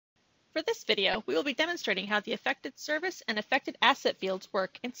For this video, we will be demonstrating how the affected service and affected asset fields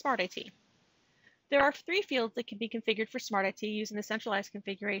work in Smart IT. There are 3 fields that can be configured for Smart IT using the centralized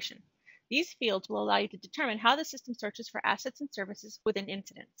configuration. These fields will allow you to determine how the system searches for assets and services within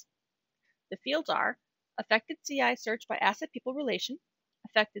incidents. The fields are affectedCISearchByAssetPeopleRelation,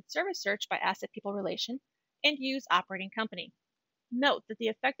 affectedServiceSearchByAssetPeopleRelation, and UseOperatingCompany. Note that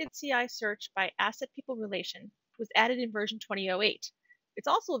the affectedCISearchByAssetPeopleRelation was added in version 2008. It's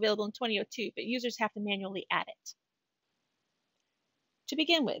also available in 2002, but users have to manually add it. To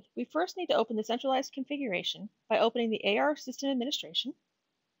begin with, we first need to open the centralized configuration by opening the AR System Administration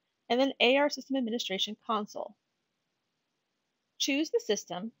and then AR System Administration console. Choose the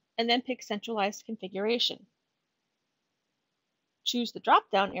system and then pick Centralized Configuration. Choose the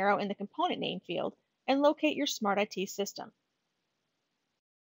drop-down arrow in the component name field and locate your Smart IT system.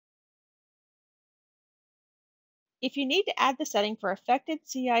 If you need to add the setting for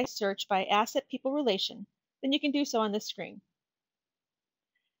affectedCISearchByAssetPeopleRelation, then you can do so on this screen.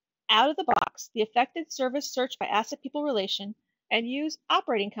 Out of the box, the affected service search by asset people relation and use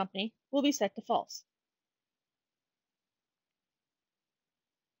operating company will be set to false.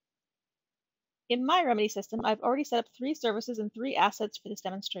 In my Remedy system, I've already set up 3 services and 3 assets for this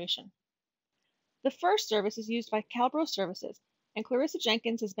demonstration. The first service is used by Calbro Services, and Clarissa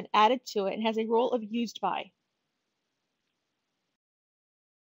Jenkins has been added to it and has a role of used by.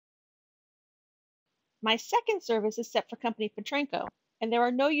 My second service is set for company Petrenko, and there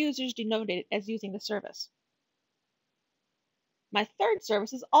are no users denoted as using the service. My third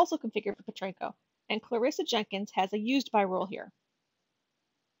service is also configured for Petrenko, and Clarissa Jenkins has a used by role here.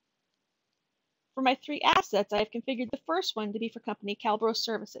 For my 3 assets, I have configured the first one to be for company Calbro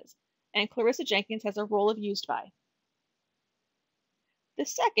Services, and Clarissa Jenkins has a role of used by. The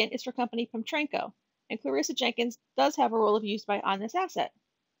second is for company Petrenko, and Clarissa Jenkins does have a role of used by on this asset.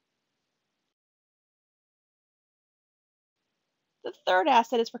 The third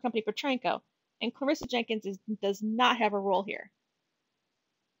asset is for company Petrenko, and Clarissa Jenkins does not have a role here.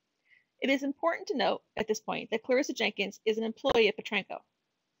 It is important to note at this point that Clarissa Jenkins is an employee at Petrenko.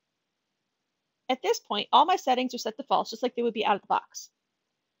 At this point, all my settings are set to false, just like they would be out of the box.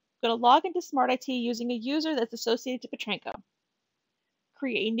 I'm going to log into Smart IT using a user that's associated to Petrenko.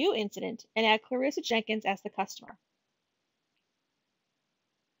 Create a new incident and add Clarissa Jenkins as the customer.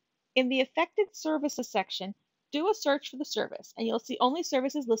 In the Affected Services section, do a search for the service, and you'll see only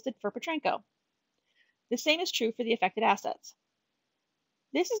services listed for Petrenko. The same is true for the affected assets.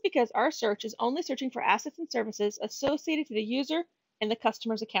 This is because our search is only searching for assets and services associated to the user and the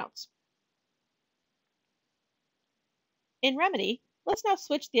customer's accounts. In Remedy, let's now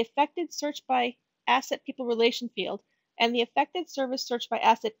switch the affected search by asset people relation field and the affected service search by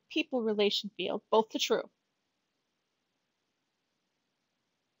asset people relation field both to true.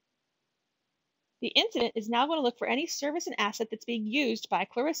 The incident is now going to look for any service and asset that's being used by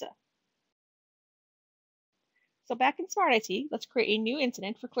Clarissa. So back in Smart IT, let's create a new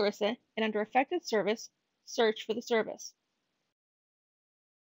incident for Clarissa, and under Affected Service, search for the service.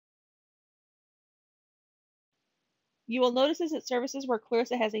 You will notice that services where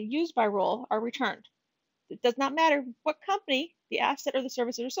Clarissa has a used by role are returned. It does not matter what company the asset or the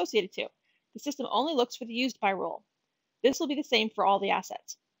service is associated to. The system only looks for the used by role. This will be the same for all the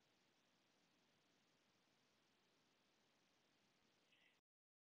assets.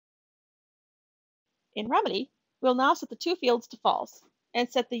 In Remedy, we'll now set the 2 fields to false and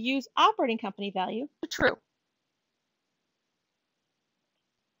set the use operating company value to true.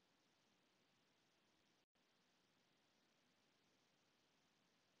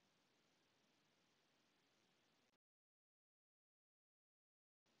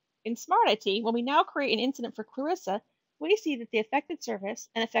 In Smart IT, when we now create an incident for Clarissa, we see that the affected service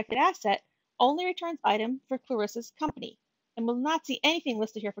and affected asset only returns item for Clarissa's company, and will not see anything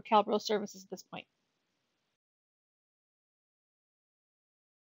listed here for Calbro Services at this point.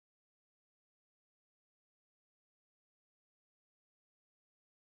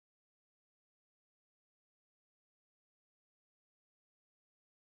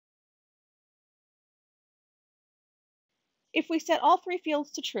 If we set all 3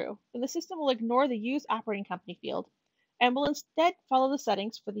 fields to true, then the system will ignore the Use Operating Company field and will instead follow the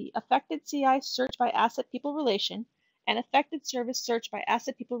settings for the Affected CI Search by Asset People Relation and Affected Service Search by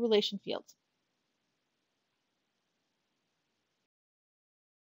Asset People Relation fields.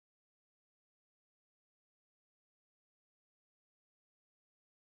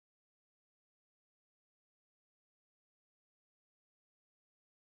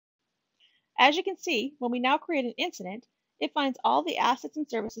 As you can see, when we now create an incident, it finds all the assets and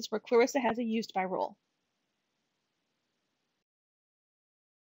services where Clarissa has a used by role.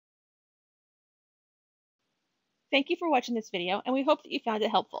 Thank you for watching this video, and we hope that you found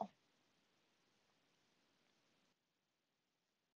it helpful.